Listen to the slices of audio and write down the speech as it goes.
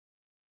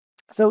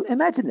So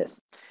imagine this.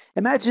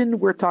 Imagine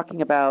we're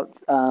talking about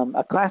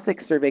a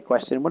classic survey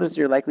question. What is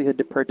your likelihood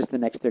to purchase the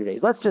next 30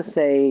 days? Let's just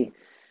say,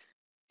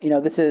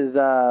 this is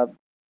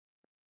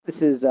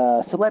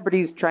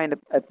celebrities trying to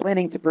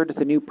planning to purchase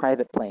a new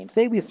private plane.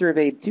 Say we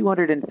surveyed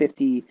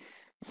 250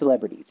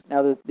 celebrities.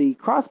 Now the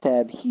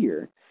crosstab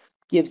here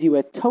gives you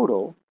a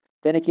total.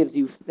 Then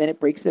it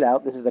breaks it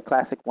out. This is a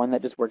classic one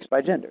that just works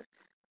by gender.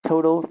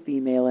 Total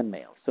female and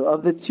male. So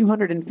of the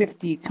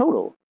 250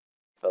 total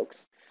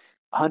folks,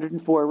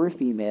 104 were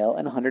female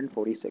and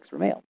 146 were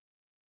male.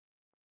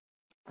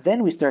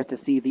 Then we start to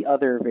see the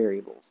other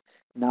variables.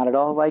 Not at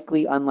all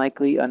likely,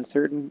 unlikely,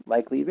 uncertain,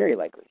 likely, very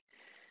likely.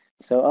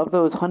 So of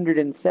those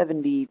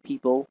 170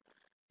 people,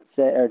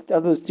 or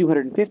of those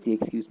 250,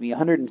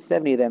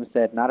 170 of them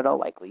said not at all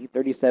likely,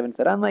 37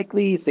 said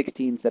unlikely,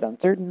 16 said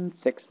uncertain,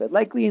 6 said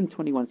likely, and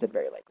 21 said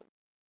very likely.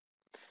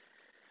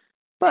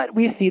 But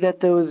we see that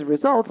those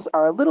results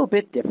are a little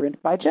bit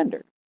different by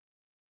gender.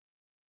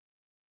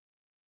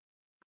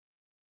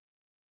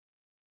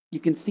 You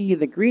can see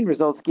the green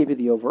results give you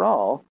the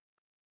overall,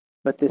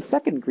 but the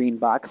second green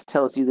box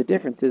tells you the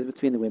differences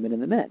between the women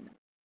and the men.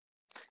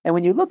 And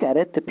when you look at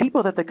it, the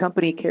people that the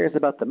company cares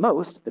about the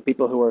most, the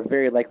people who are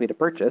very likely to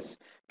purchase,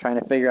 trying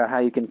to figure out how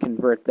you can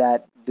convert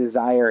that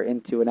desire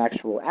into an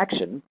actual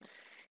action,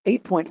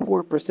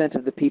 8.4%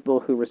 of the people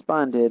who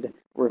responded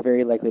were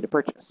very likely to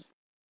purchase.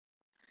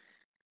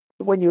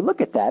 But when you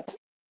look at that,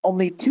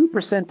 only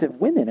 2%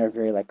 of women are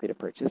very likely to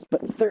purchase,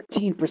 but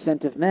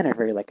 13% of men are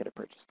very likely to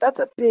purchase. That's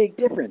a big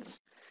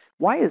difference.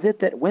 Why is it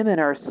that women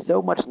are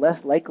so much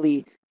less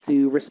likely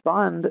to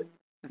respond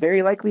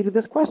very likely to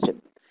this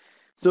question?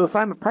 So if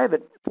I'm a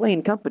private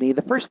plane company,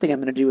 the first thing I'm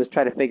going to do is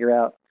try to figure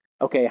out,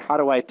 okay, how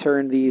do I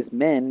turn these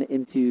men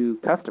into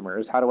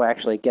customers? How do I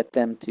actually get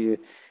them to,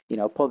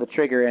 pull the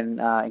trigger and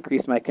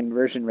increase my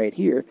conversion rate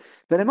here?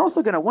 But I'm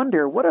also going to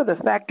wonder, what are the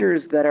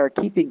factors that are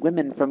keeping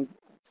women from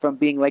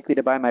being likely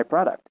to buy my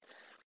product?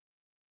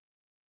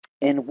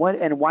 And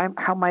why?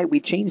 How might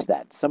we change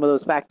that? Some of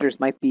those factors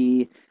might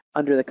be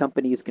under the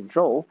company's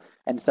control,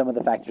 and some of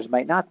the factors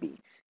might not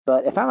be.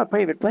 But if I'm a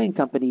private plane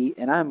company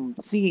and I'm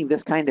seeing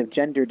this kind of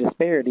gender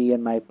disparity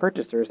in my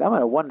purchasers, I'm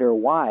going to wonder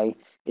why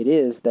it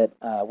is that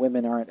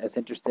women aren't as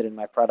interested in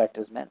my product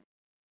as men.